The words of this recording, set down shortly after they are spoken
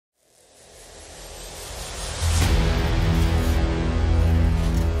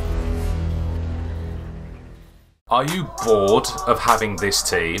Are you bored of having this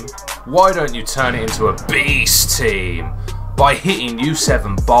team? Why don't you turn it into a beast team by hitting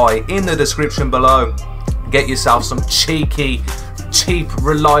U7 buy in the description below. Get yourself some cheap,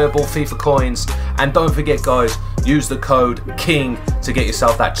 reliable FIFA coins, and don't forget guys, use the code KING to get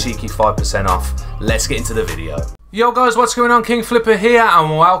yourself that cheeky 5% off. Let's get into the video. Yo guys, what's going on? Kingflipper here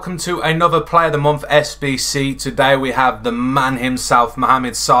and welcome to another Player of the Month SBC. Today we have the man himself,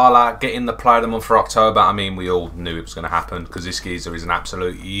 Mohamed Salah, getting the Player of the Month for October. I mean, we all knew it was going to happen because this geezer is an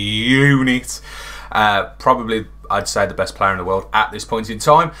absolute unit. Probably, I'd say, the best player in the world at this point in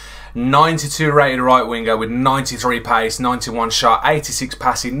time. 92 rated right winger with 93 pace, 91 shot, 86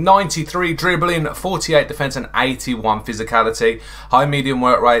 passing, 93 dribbling, 48 defence and 81 physicality. High medium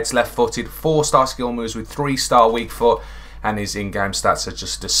work rates, left footed, 4-star skill moves with 3-star weak foot, and his in-game stats are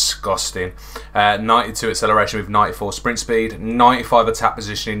just disgusting. 92 acceleration with 94 sprint speed, 95 attack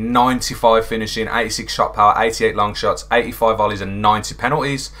positioning, 95 finishing, 86 shot power, 88 long shots, 85 volleys and 90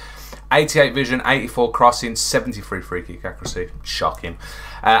 penalties. 88 vision, 84 crossing, 73 free kick accuracy, shocking.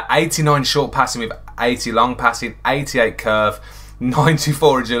 89 short passing with 80 long passing, 88 curve,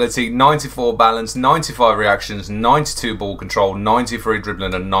 94 agility, 94 balance, 95 reactions, 92 ball control, 93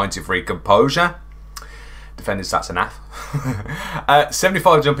 dribbling and 93 composure. Defending stats enough.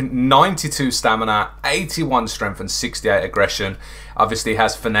 75 jumping, 92 stamina, 81 strength and 68 aggression. Obviously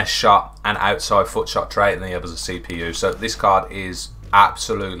has finesse shot and outside foot shot trait, and the others are CPU. So this card is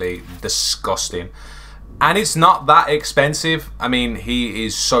absolutely disgusting, and it's not that expensive. I mean, he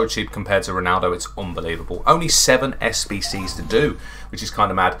is so cheap compared to Ronaldo, it's unbelievable. Only 7 SBCs to do, which is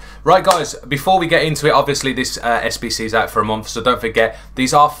kind of mad. Right guys, before we get into it, obviously this SBC is out for a month, so don't forget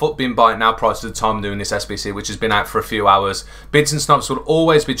these are foot bin buy now prices at the time of doing this SBC, which has been out for a few hours. Bids and snubs will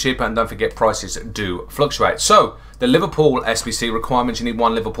always be cheaper, and don't forget prices do fluctuate. So the Liverpool SBC requirements, you need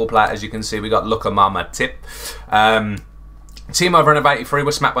 1 Liverpool player. As you can see, we got Mama Tip. Team over and 83,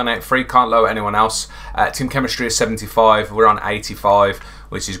 we're smacked by an 83, can't lower anyone else. Team chemistry is 75, we're on 85,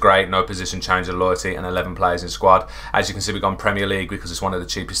 which is great. No position change of loyalty and 11 players in squad. As you can see, we've gone Premier League because it's one of the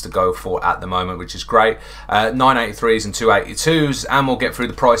cheapest to go for at the moment, which is great. 983s and 282s, and we'll get through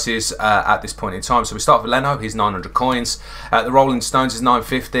the prices at this point in time. So we start with Leno, he's 900 coins. The Rolling Stones is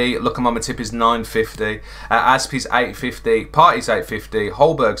 950, Mama Tip is 950, Aspie's 850, Party's 850,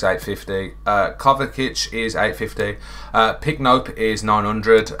 Holberg's 850, Kovacic is 850, Picknope is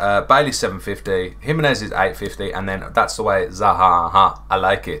 900, Bailey 750, Jimenez is 850, and then that's the way Zaha, I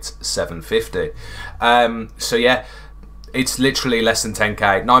like it, 750. So yeah, it's literally less than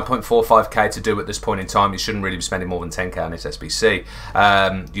 10k, 9.45k to do at this point in time. You shouldn't really be spending more than 10k on this SBC.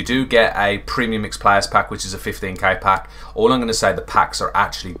 You do get a premium mixed players pack, which is a 15k pack. All I'm going to say, the packs are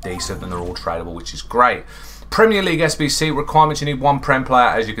actually decent and they're all tradable, which is great. Premier League SBC requirements, you need 1 Prem player.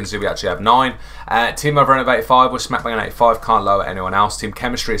 As you can see, we actually have 9. Team over and 85, we're smacked by an 85, can't lower anyone else. Team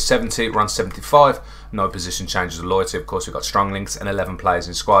chemistry is 70, we're on 75. No position changes of loyalty. Of course, we've got strong links and 11 players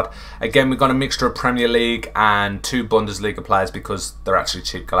in squad. Again, we've got a mixture of Premier League and 2 Bundesliga players because they're actually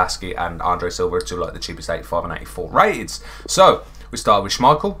cheap. Golaski and Andre Silva are 2 like the cheapest 85 and 84 rated. So we start with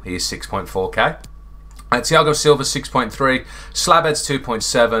Schmeichel, he is 6.4k. Thiago Silva 6.3, Slabhead's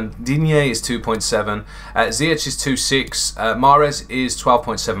 2.7, Digne is 2.7, Ziyech is 2.6, Mahrez is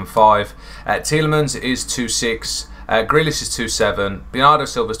 12.75, Tielemans is 2.6, Grealish is 2.7, Bernardo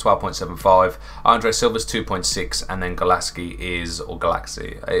Silva's 12.75, Andre Silva's 2.6, and then Golaski is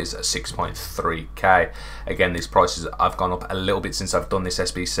 6.3k. Again, these prices have gone up a little bit since I've done this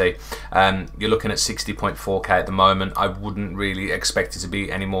SBC. You're looking at 60.4k at the moment. I wouldn't really expect it to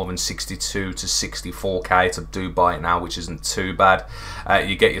be any more than 62 to 64k to do buy it now, which isn't too bad.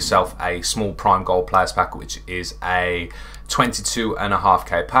 You get yourself a small prime gold players pack, which is a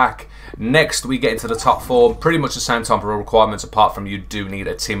 22.5k pack. Next, we get into the top 4, pretty much the same type of requirements, apart from you do need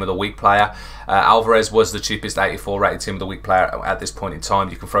a team of the week player. Alvarez was the cheapest 84 rated team of the week player at this point in time.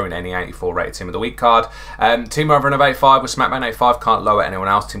 You can throw in any 84 rated team of the week card. Team over and 85 with Smackman 85, can't lower anyone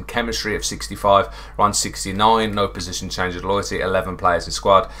else. Team chemistry of 65, run 69, no position change of loyalty, 11 players in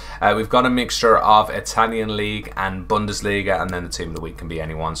squad. We've got a mixture of Italian League and Bundesliga, and then the team of the week can be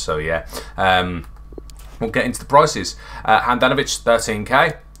anyone. So yeah, we'll get into the prices. Handanovic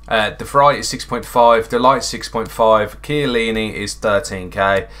 13k. De Vrij is 6.5, Delight 6.5, Chiellini is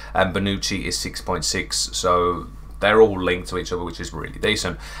 13k, and Bonucci is 6.6. So they're all linked to each other, which is really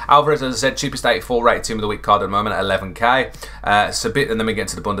decent. Alvarez, as I said, cheapest 84 rated team of the week card at the moment at 11k. And then we get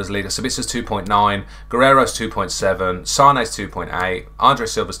into the Bundesliga. Sabitza's 2.9, Guerrero's 2.7, Sane's 2.8, Andre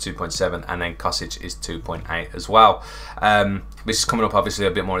Silva's 2.7, and then Kosic is 2.8 as well. This is coming up obviously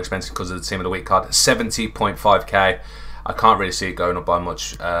a bit more expensive because of the team of the week card. 70.5k. I can't really see it going up by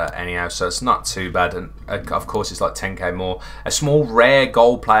much anyhow, so it's not too bad. And of course, it's like 10k more. A small rare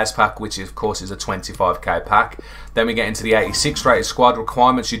gold players pack, which of course is a 25k pack. Then we get into the 86 rated squad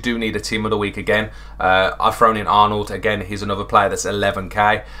requirements. You do need a team of the week again. I've thrown in Arnold again. He's another player that's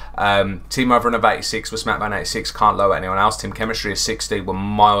 11k. Team over and of 86 with SmackDown 86. Can't lower anyone else. Team chemistry is 60. We're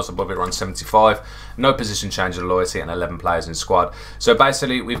miles above it, around 75. No position change of loyalty and 11 players in squad. So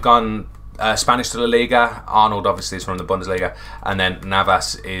basically, we've gone Spanish to La Liga. Arnold obviously is from the Bundesliga, and then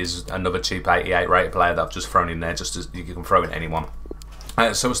Navas is another cheap 88 rated player that I've just thrown in there, just as you can throw in anyone.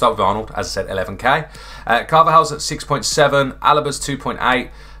 So we'll start with Arnold, as I said, 11k. Carvajal's at 6.7, Alaba's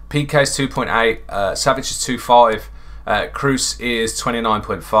 2.8, PK's 2.8, Savage is 2.5, Cruz is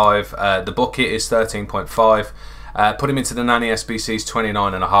 29.5, the Bucket is 13.5, put him into the Nani SBC's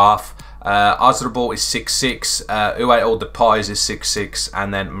 29.5. Azrabal is 6.6, Uwe Old the Pies is 6.6,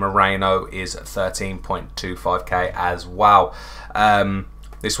 and then Moreno is 13.25k as well.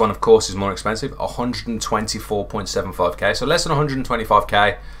 This one, of course, is more expensive, 124.75k, so less than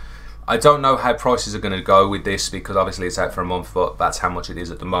 125k. I don't know how prices are going to go with this because obviously it's out for a month, but that's how much it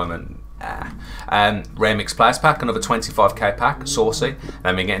is at the moment. Rare Mix Players Pack, another 25k pack, saucy.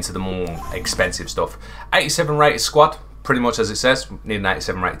 Then we get into the more expensive stuff. 87 rated squad. Pretty much as it says, need an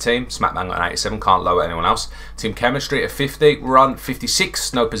 87 rated team. Smackbang got an 87, can't lower anyone else. Team chemistry at 50, we're on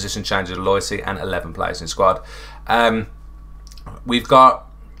 56, no position change of loyalty, and 11 players in squad. We've got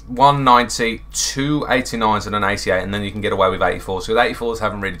 190, 2 89s and an 88, and then you can get away with 84. So the 84s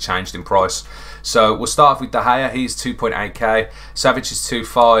haven't really changed in price. So we'll start off with De Gea, he's 2.8k, Savage is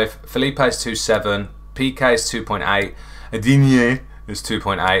 2.5, Felipe is 2.7, PK is 2.8, Adinier is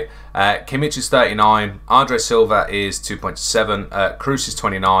 2.8, Kimmich is 39, Andre Silva is 2.7, Cruz is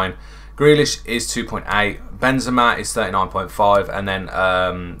 29, Grealish is 2.8, Benzema is 39.5, and then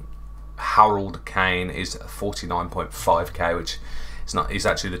Harold Kane is 49.5k, which is not, he's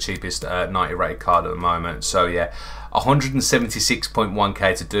actually the cheapest 90 rated card at the moment. So yeah,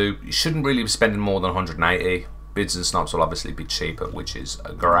 176.1k to do. You shouldn't really be spending more than 180. Bids and snobs will obviously be cheaper, which is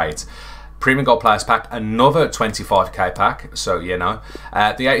great. Premium Gold Players Pack, another 25k pack, so you know.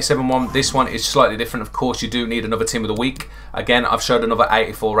 The 87 one, this one is slightly different. Of course, you do need another Team of the Week. Again, I've showed another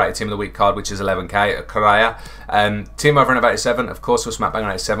 84 rated Team of the Week card, which is 11k, Correa. Team over and of 87, of course, with Smackbang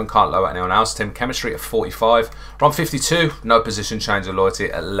on 87, can't lower anyone else. Team Chemistry at 45. We're on 52, no position change of loyalty,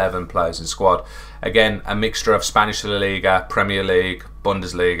 11 players in squad. Again, a mixture of Spanish La Liga, Premier League,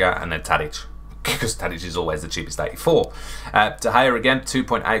 Bundesliga, and then Tadic, because Tadic is always the cheapest 84. De Gea again,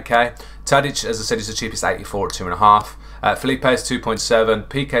 2.8k. Tadic, as I said, is the cheapest 84 at 2.5. Felipe is 2.7.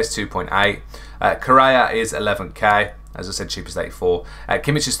 PK is 2.8. Correa is 11k. As I said, cheapest 84.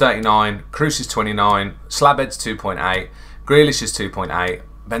 Kimmich is 39. Cruz is 29. Slabhead's 2.8. Grealish is 2.8.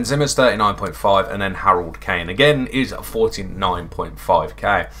 Benzema's 39.5. And then Harold Kane again is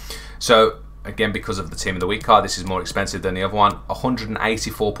 49.5k. So again, because of the Team of the Week card, this is more expensive than the other one.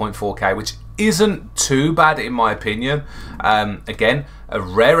 184.4k, which isn't too bad in my opinion. Again, a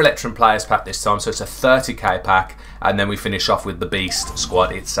rare Electrum Players pack this time, so it's a 30k pack, and then we finish off with the Beast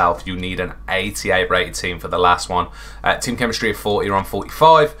squad itself. You need an 88 rated team for the last one. Team chemistry of 40, you're on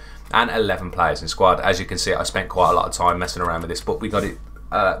 45, and 11 players in squad. As you can see, I spent quite a lot of time messing around with this, but we got it.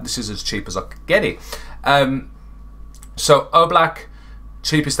 This is as cheap as I could get it. So Oblak,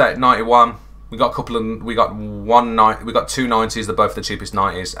 cheapest at 91. We got a couple of, we got two 90s, they're both the cheapest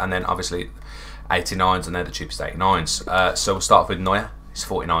 90s, and then obviously 89s, and they're the cheapest 89s. So we'll start with Neuer, he's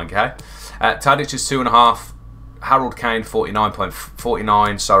 49k. Tadic is 2.5. Harold Kane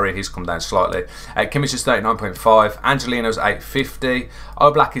 49.49. Sorry, he's come down slightly. Kimmich is 39.5. Angelino's 850.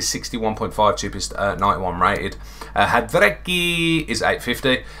 Oblak is 61.5, cheapest 91 rated. Hadrecki is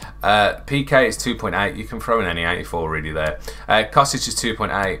 850. PK is 2.8. You can throw in any 84 really there. Kostic is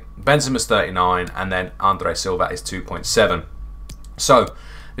 2.8. Benzema's 39, and then Andre Silva is 2.7. So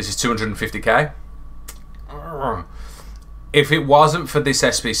this is 250k. If it wasn't for this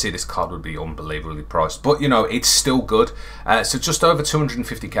SBC, this card would be unbelievably priced. But, you know, it's still good. So just over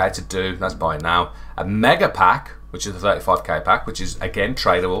 250k to do. That's buy it now. A mega pack, which is a 35k pack, which is, again,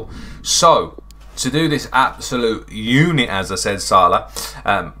 tradable. So, to do this absolute unit, as I said, Salah,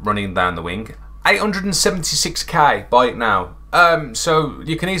 running down the wing, 876k, buy it now. So,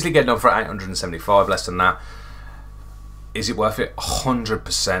 you can easily get it done for 875, less than that. Is it worth it?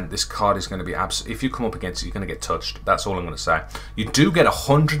 100%. This card is going to be absolutely... If you come up against it, you're going to get touched. That's all I'm going to say. You do get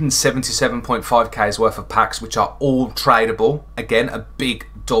 177.5k's worth of packs, which are all tradable. Again, a big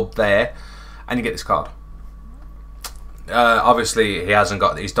dub there. And you get this card. Obviously, he hasn't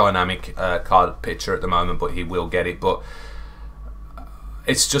got his dynamic card picture at the moment, but he will get it. But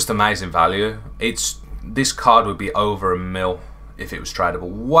it's just amazing value. It's this card would be over $1 mil if it was tradable.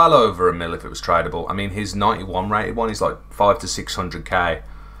 Well over $1 mil if it was tradable. I mean, his 91 rated one is like 500 to 600k.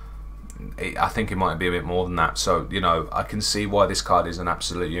 I think it might be a bit more than that. So, you know, I can see why this card is an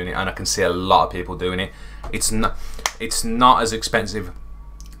absolute unit, and I can see a lot of people doing it. It's not as expensive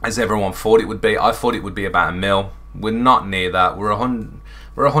as everyone thought it would be. I thought it would be about $1 mil. We're not near that. We're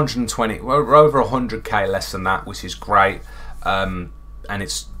 120. We're over 100k less than that, which is great. And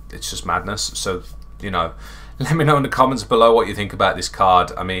it's just madness. So, you know, let me know in the comments below what you think about this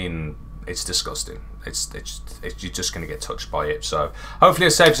card. I mean, it's disgusting. You're just going to get touched by it. So hopefully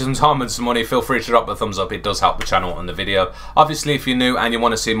it saves you some time and some money. Feel free to drop a thumbs up. It does help the channel and the video. Obviously, if you're new and you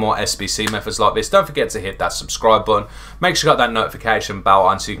want to see more SBC methods like this, don't forget to hit that subscribe button. Make sure you got that notification bell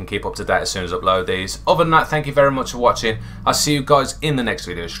on so you can keep up to date as soon as I upload these. Other than that, thank you very much for watching. I'll see you guys in the next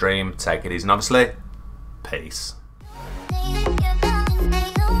video stream. Take it easy, and obviously, peace.